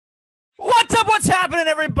What's up? What's happening,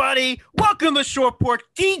 everybody? Welcome to Short Porch.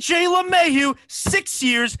 DJ LeMahieu, 6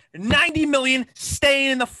 years, 90 million,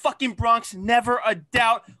 staying in the fucking Bronx, never a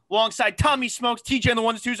doubt. Alongside Tommy Smokes, TJ and the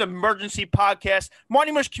Ones Two's emergency podcast.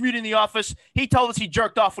 Marty Mush commuted in the office. He told us he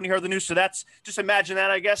jerked off when he heard the news, so that's just imagine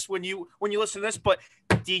that, I guess, when you listen to this. But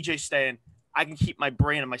DJ staying, I can keep my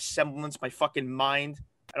brain and my semblance, my fucking mind.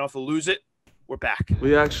 I don't have to lose it. We're back.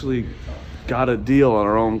 We actually got a deal on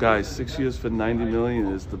our own guy. 6 years for 90 million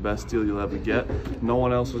is the best deal you'll ever get. No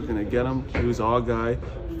one else was gonna get him. He was our guy.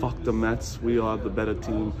 Fuck the Mets. We are the better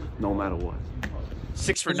team, no matter what.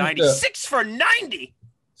 6 for 90. 6 for 90.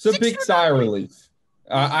 It's a big sigh of relief.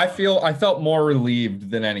 I felt more relieved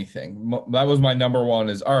than anything. That was my number one.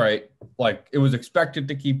 Is all right. Like it was expected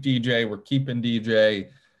to keep DJ. We're keeping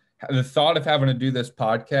DJ. The thought of having to do this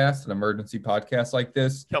podcast, an emergency podcast like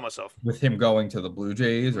this, kill myself with him going to the Blue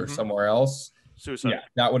Jays or somewhere else. Suicide. Yeah,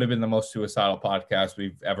 that would have been the most suicidal podcast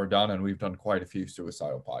we've ever done, and we've done quite a few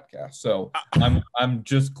suicidal podcasts. So I'm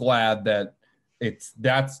just glad that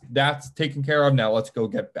that's taken care of. Now let's go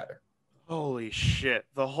get better. Holy shit!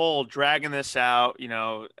 The whole dragging this out,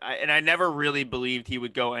 I never really believed he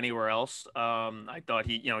would go anywhere else. I thought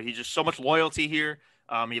he's just so much loyalty here.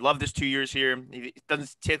 He loved his 2 years here.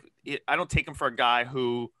 I don't take him for a guy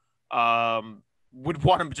who would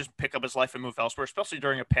want him to just pick up his life and move elsewhere, especially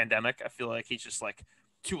during a pandemic. I feel like he's just like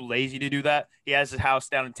too lazy to do that. He has his house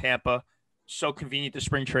down in Tampa, so convenient to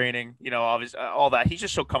spring training, obviously, all that. He's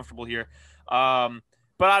just so comfortable here. But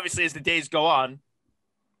obviously, as the days go on,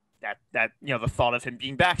 that the thought of him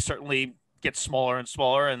being back certainly gets smaller and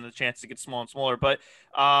smaller, and the chance to get smaller and smaller. But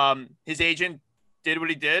his agent did what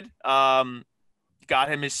he did. Got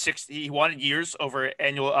him his he wanted years over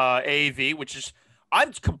annual AAV, which is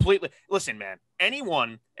listen, man,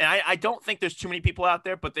 anyone, and I don't think there's too many people out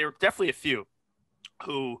there, but there are definitely a few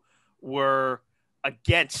who were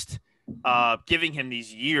against giving him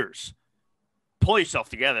these years. Pull yourself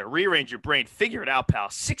together, rearrange your brain, figure it out, pal.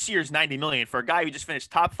 6 years, 90 million for a guy who just finished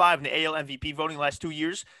top 5 in the AL MVP voting the last 2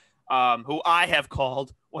 years, who I have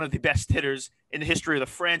called one of the best hitters in the history of the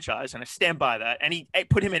franchise, and I stand by that. And he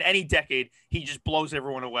put him in any decade, he just blows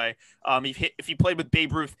everyone away. If he played with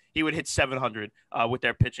Babe Ruth, he would hit 700 with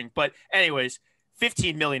their pitching. But anyways,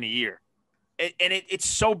 15 million a year, and it's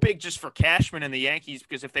so big just for Cashman and the Yankees,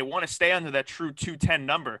 because if they want to stay under that true 210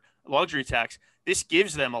 number luxury tax, this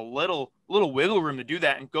gives them a little wiggle room to do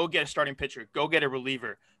that and go get a starting pitcher, go get a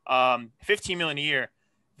reliever. 15 million a year.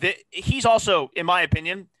 He's also, in my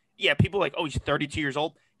opinion, yeah, people are like, oh, he's 32 years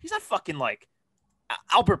old. He's not fucking like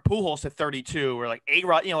Albert Pujols at 32 or like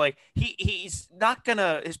A-Rod, he's not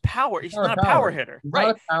gonna, his power, he's not a power hitter. He's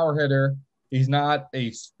not a power hitter. He's not a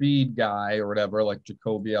speed guy or whatever, like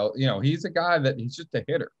Jacoby. He's a guy that he's just a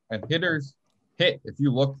hitter, and hitters hit. If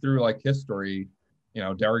you look through like history,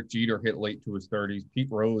 Derek Jeter hit late to his 30s. Pete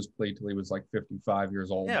Rose played till he was like 55 years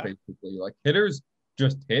old, basically. Like hitters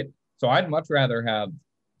just hit. So I'd much rather have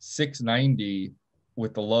 690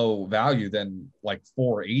 with the low value than like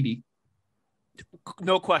 480.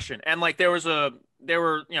 No question. And like the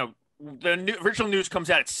original news comes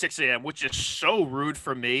out at 6 a.m., which is so rude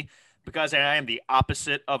for me because I am the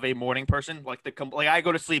opposite of a morning person. Like I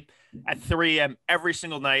go to sleep at 3 a.m. every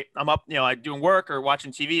single night. I'm up, doing work or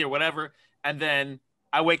watching TV or whatever, and then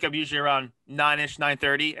I wake up usually around 9-ish,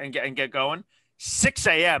 9:30 and get going. 6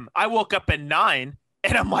 a.m. I woke up at 9.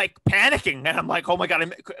 And I'm like panicking, and I'm like, "Oh my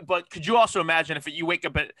god!" But could you also imagine if you wake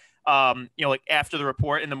up at, like after the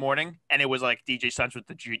report in the morning, and it was like DJ signs with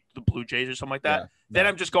the Blue Jays or something like that? Yeah, then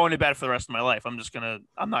I'm just going to bed for the rest of my life. I'm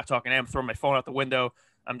not talking to him. I'm throwing my phone out the window.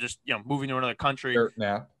 I'm just, moving to another country.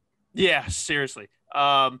 Yeah, seriously.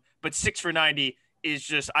 But 6 for 90 is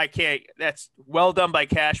just, I can't. That's well done by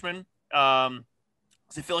Cashman. I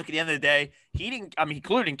feel like at the end of the day, he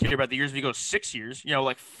clearly didn't care about the years. If he goes 6 years,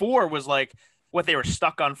 like 4 was like what they were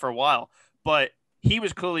stuck on for a while, but he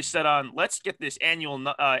was clearly set on, let's get this annual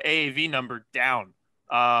AAV number down.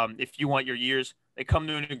 If you want your years, they come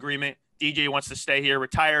to an agreement. DJ wants to stay here,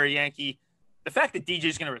 retire a Yankee. The fact that DJ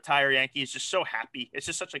is going to retire a Yankee is just so happy. It's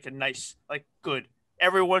just such like a nice, like good.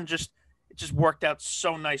 Everyone it just worked out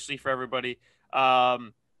so nicely for everybody.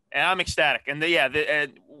 And I'm ecstatic. And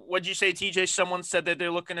what'd you say, TJ? Someone said that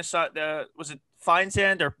they're looking to, was it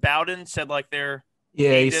Feinsand or Bowden said like they're,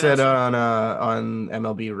 yeah, he said on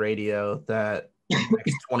MLB radio that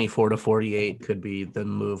 24 to 48 could be the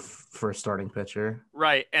move for a starting pitcher.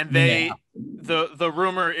 Right, and the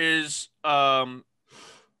rumor is Kluber's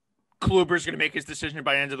going to make his decision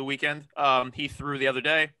by the end of the weekend. He threw the other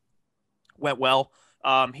day, went well.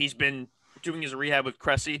 He's been doing his rehab with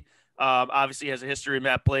Cressy. Obviously, has a history with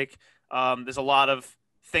Matt Blake. There's a lot of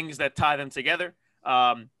things that tie them together.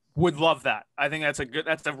 Would love that. I think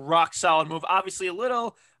that's a rock solid move. Obviously, a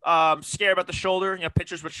little scared about the shoulder.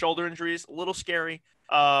 Pitchers with shoulder injuries, a little scary.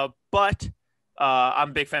 But I'm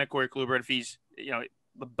a big fan of Corey Kluber. And if he's, bring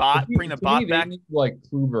the To me, bot they back. need like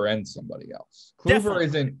Kluber and somebody else. Kluber Definitely.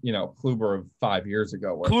 isn't, Kluber of 5 years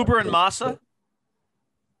ago. Kluber and Massa.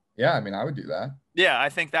 Yeah, I mean, I would do that. Yeah, I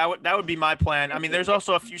think that would be my plan. I mean, there's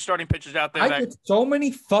also a few starting pitchers out there. I get so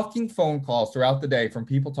many fucking phone calls throughout the day from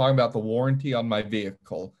people talking about the warranty on my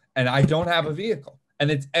vehicle, and I don't have a vehicle.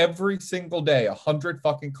 And it's every single day, 100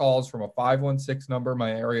 fucking calls from a 516 number,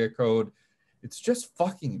 my area code. It's just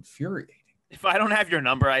fucking infuriating. If I don't have your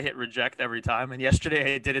number, I hit reject every time. And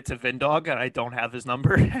yesterday I did it to Vindog, and I don't have his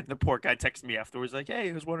number. And the poor guy texted me afterwards, like, "Hey,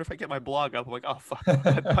 I was wondering if I get my blog up." I'm like, "Oh fuck,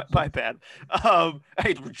 my bad." I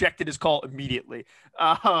rejected his call immediately.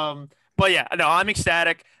 But yeah, no, I'm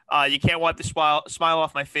ecstatic. You can't wipe the smile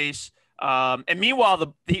off my face. And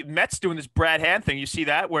meanwhile, the Mets doing this Brad Hand thing. You see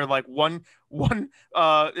that where like one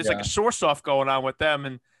there's like a source off going on with them,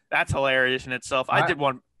 and that's hilarious in itself. I did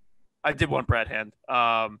want Brad Hand.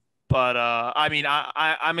 But I mean,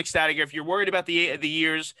 I'm ecstatic. If you're worried about the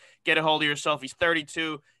years, get a hold of yourself. He's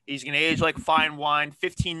 32. He's gonna age like fine wine.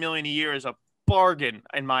 $15 million a year is a bargain,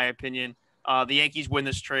 in my opinion. The Yankees win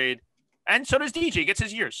this trade, and so does DJ. He gets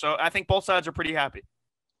his years. So I think both sides are pretty happy.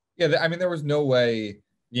 Yeah, I mean, there was no way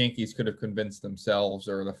the Yankees could have convinced themselves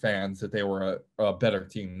or the fans that they were a better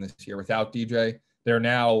team this year without DJ. They're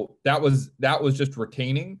now that was just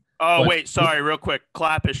retaining. Oh, wait, sorry, real quick.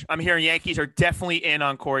 Clappish. I'm hearing Yankees are definitely in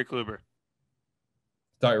on Corey Kluber.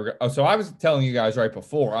 So I was telling you guys right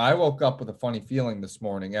before. I woke up with a funny feeling this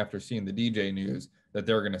morning after seeing the DJ news that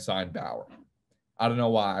they're going to sign Bauer. I don't know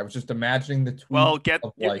why. I was just imagining the tweet. Well,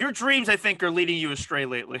 your dreams, I think, are leading you astray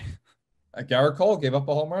lately. Garrett Cole gave up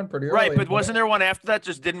a home run pretty early. Right, but wasn't there one after that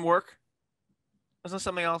just didn't work? Wasn't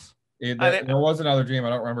something else? There was another dream. I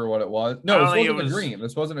don't remember what it was. No, this wasn't a dream.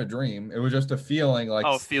 This wasn't a dream. It was just a feeling like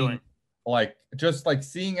seeing.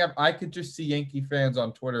 I could just see Yankee fans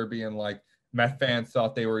on Twitter being like, Met fans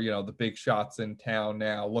thought they were, the big shots in town.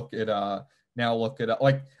 Now look at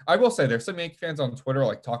like, I will say there's some Yankee fans on Twitter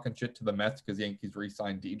like talking shit to the Mets because Yankees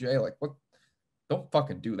re-signed DJ. Like, what? Don't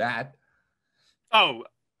fucking do that. Oh,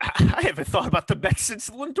 I haven't thought about the Mets since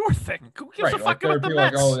the Lindor thing. Who gives a fuck about the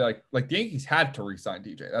Mets? Like the Yankees had to re-sign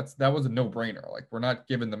DJ. That was a no-brainer. Like, we're not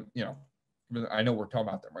giving them, I know we're talking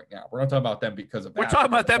about them right now. We're not talking about them because of that. We're talking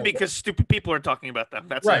about them because stupid people are talking about them.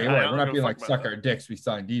 That's right. We're not being like suck our dicks. We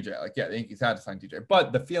signed DJ. Like, yeah, the Yankees had to sign DJ.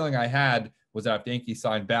 But the feeling I had was that if the Yankees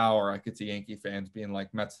signed Bauer, I could see Yankee fans being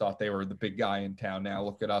like, Mets thought they were the big guy in town. Now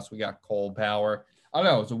look at us. We got Cole, Bauer. I don't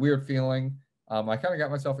know. It was a weird feeling. I kind of got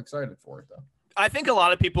myself excited for it though. I think a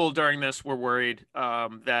lot of people during this were worried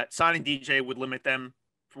that signing DJ would limit them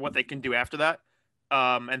for what they can do after that.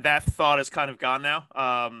 And that thought is kind of gone now.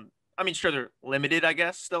 I mean, sure, they're limited, I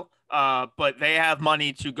guess, still. But they have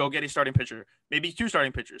money to go get a starting pitcher, maybe two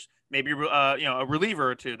starting pitchers, maybe a reliever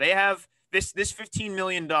or two. They have this $15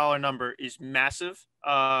 million number is massive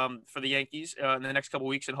for the Yankees in the next couple of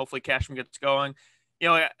weeks, and hopefully Cashman gets going.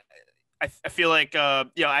 I feel like,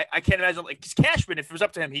 I can't imagine, like, Cashman, if it was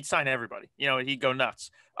up to him, he'd sign everybody. He'd go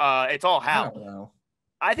nuts. It's all Hal.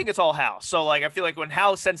 I think it's all Hal. So, like, I feel like when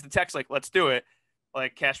Hal sends the text, like, let's do it,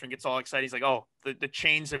 like, Cashman gets all excited. He's like, oh, the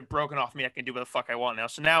chains have broken off me. I can do what the fuck I want now.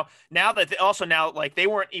 So now that they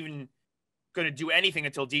weren't even going to do anything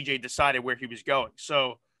until DJ decided where he was going.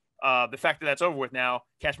 So the fact that that's over with now,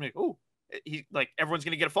 Cashman, everyone's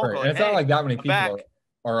going to get a phone call. It's not like that many people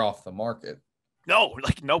are off the market. No,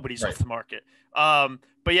 like nobody's off the market.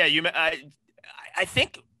 But yeah, I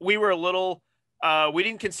think we were a little, we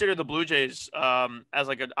didn't consider the Blue Jays as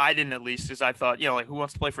like I didn't at least, because I thought, like, who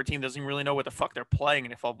wants to play for a team doesn't really know what the fuck they're playing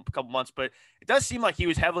in a couple months. But it does seem like he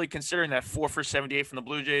was heavily considering that 4 for 78 from the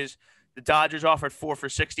Blue Jays. The Dodgers offered 4 for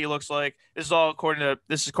 60. It looks like this is according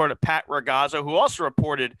to Pat Ragazzo, who also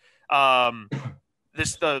reported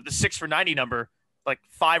the 6 for 90 number like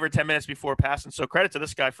 5 or 10 minutes before passing. So credit to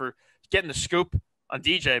this guy for getting the scoop on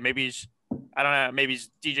DJ. Maybe he's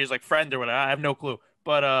DJ's like friend or whatever. I have no clue.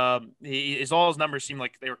 But all his numbers seem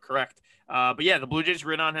like they were correct. But yeah, the Blue Jays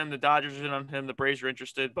were in on him. The Dodgers were in on him. The Braves are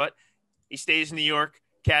interested. But he stays in New York.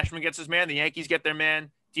 Cashman gets his man. The Yankees get their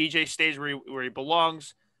man. DJ stays where he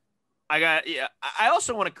belongs. I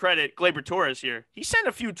also want to credit Gleyber Torres here. He sent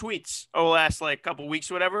a few tweets over the last couple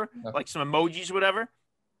weeks or whatever, like some emojis or whatever.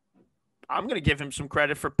 I'm going to give him some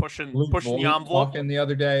credit for pushing the envelope. Talking the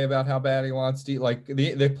other day about how bad he wants to, like,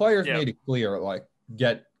 the players made it clear, like,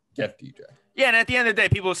 get DJ. Yeah, and at the end of the day,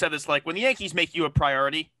 people have said this, like, when the Yankees make you a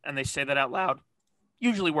priority and they say that out loud,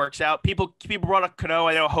 usually works out. People brought up Cano.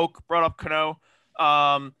 I know Hoke brought up Cano.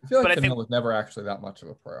 I feel like but I the think mill was never actually that much of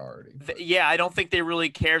a priority. yeah, I don't think they really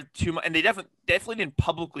cared too much, and they definitely didn't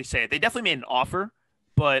publicly say it. They definitely made an offer,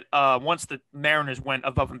 but once the Mariners went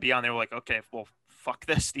above and beyond, they were like, okay, well, fuck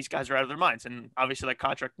this. These guys are out of their minds, and obviously that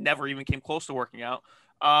contract never even came close to working out.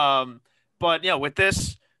 But with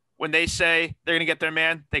this, when they say they're gonna get their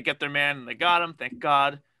man, they get their man, and they got him. Thank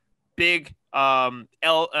God. Big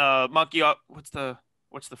monkey up. What's the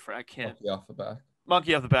I can't. Monkey off the back.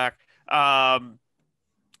 Monkey off the back.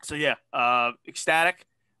 So yeah, ecstatic.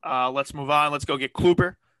 Let's move on. Let's go get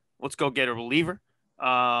Kluber. Let's go get a reliever.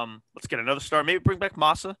 Let's get another star. Maybe bring back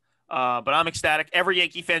Massa. But I'm ecstatic. Every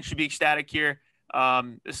Yankee fan should be ecstatic here.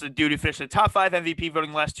 This is a dude who finished the top 5 MVP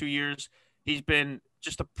voting the last 2 years. He's been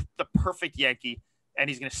just the perfect Yankee, and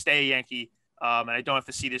he's going to stay a Yankee. And I don't have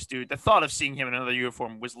to see this dude. The thought of seeing him in another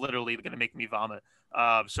uniform was literally going to make me vomit.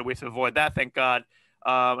 So we have to avoid that, thank God.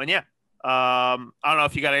 And yeah, I don't know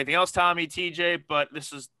if you got anything else, Tommy, TJ, but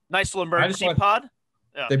this is nice little emergency pod.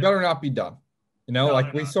 Yeah. They better not be done.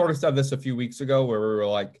 We sort of said this a few weeks ago where we were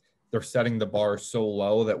like, they're setting the bar so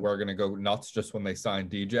low that we're going to go nuts just when they sign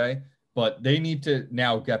DJ. But they need to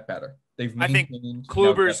now get better. I think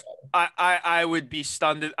Kluber's. I would be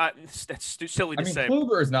stunned. That's too silly to say.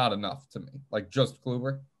 Kluber is not enough to me. Like just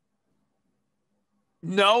Kluber.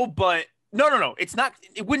 No, but no. It's not.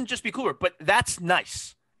 It wouldn't just be Kluber, but that's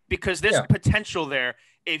nice because there's potential there.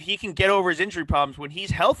 If he can get over his injury problems when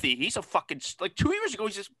he's healthy, he's a fucking 2 years ago.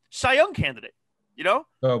 He's a Cy Young candidate.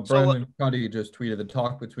 So Brendan Cuddy just tweeted the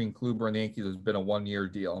talk between Kluber and the Yankees has been a 1-year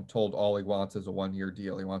deal. I'm told all he wants is a 1-year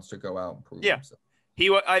deal. He wants to go out and prove himself.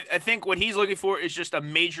 I think what he's looking for is just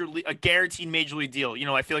a guaranteed major league deal.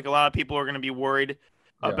 I feel like a lot of people are going to be worried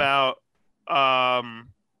about, health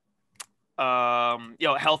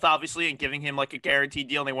obviously, and giving him like a guaranteed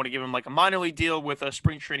deal. And they want to give him like a minor league deal with a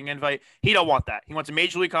spring training invite. He don't want that. He wants a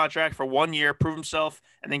major league contract for 1 year, prove himself,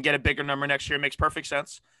 and then get a bigger number next year. It makes perfect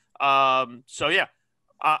sense. So yeah,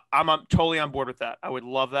 I'm totally on board with that. I would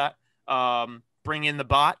love that. Bring in the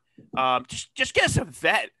bot. Just get us a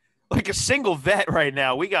vet. Like a single vet right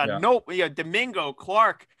now. We got we got Domingo,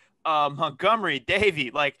 Clark, Montgomery,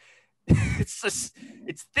 Davey. Like it's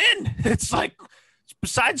thin. It's like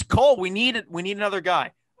besides Cole, we need another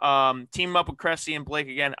guy. Team him up with Cressy and Blake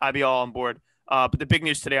again. I'd be all on board. But the big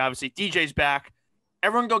news today, obviously, DJ's back.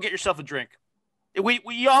 Everyone go get yourself a drink.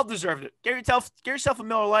 We all deserved it. Get yourself a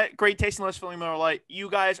Miller Lite. Great tasting, less filling Miller Lite. You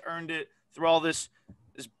guys earned it through all this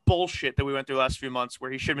bullshit that we went through the last few months where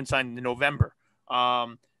he should have been signed in November.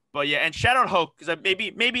 But yeah, and shout out Hoke because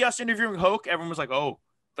maybe us interviewing Hoke, everyone was like, oh,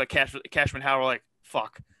 the Cashman Howard, like,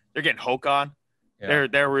 fuck, they're getting Hoke on. Yeah.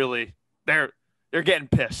 They're getting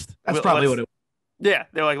pissed. That's probably what it was. Yeah,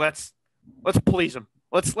 they're like, let's please them.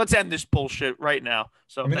 Let's end this bullshit right now.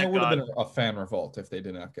 So it would have been a fan revolt if they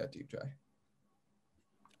did not get DJ.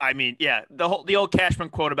 I mean, yeah, the old Cashman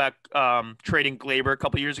quote about trading Glaber a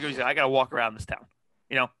couple years ago. He said, "I got to walk around this town."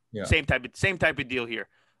 Same type of deal here.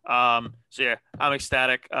 So yeah, I'm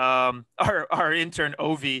ecstatic. Our intern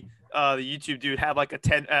Ovi, the YouTube dude, had like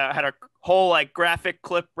had a whole like graphic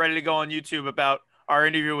clip ready to go on YouTube about our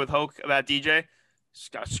interview with Hoke about DJ.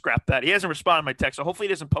 Just gotta scrap that. He hasn't responded to my text, so hopefully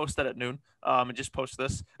he doesn't post that at noon. And just post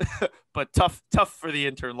this. But tough for the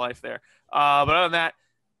intern life there. But other than that,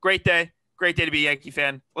 great day. Great day to be a Yankee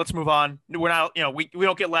fan. Let's move on. We're not, we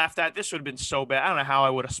don't get laughed at. This would have been so bad. I don't know how I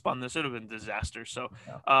would have spun this. It would have been a disaster. So,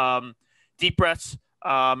 deep breaths.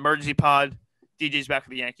 Emergency pod. DJ's back with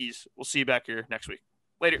the Yankees. We'll see you back here next week.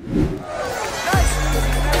 Later.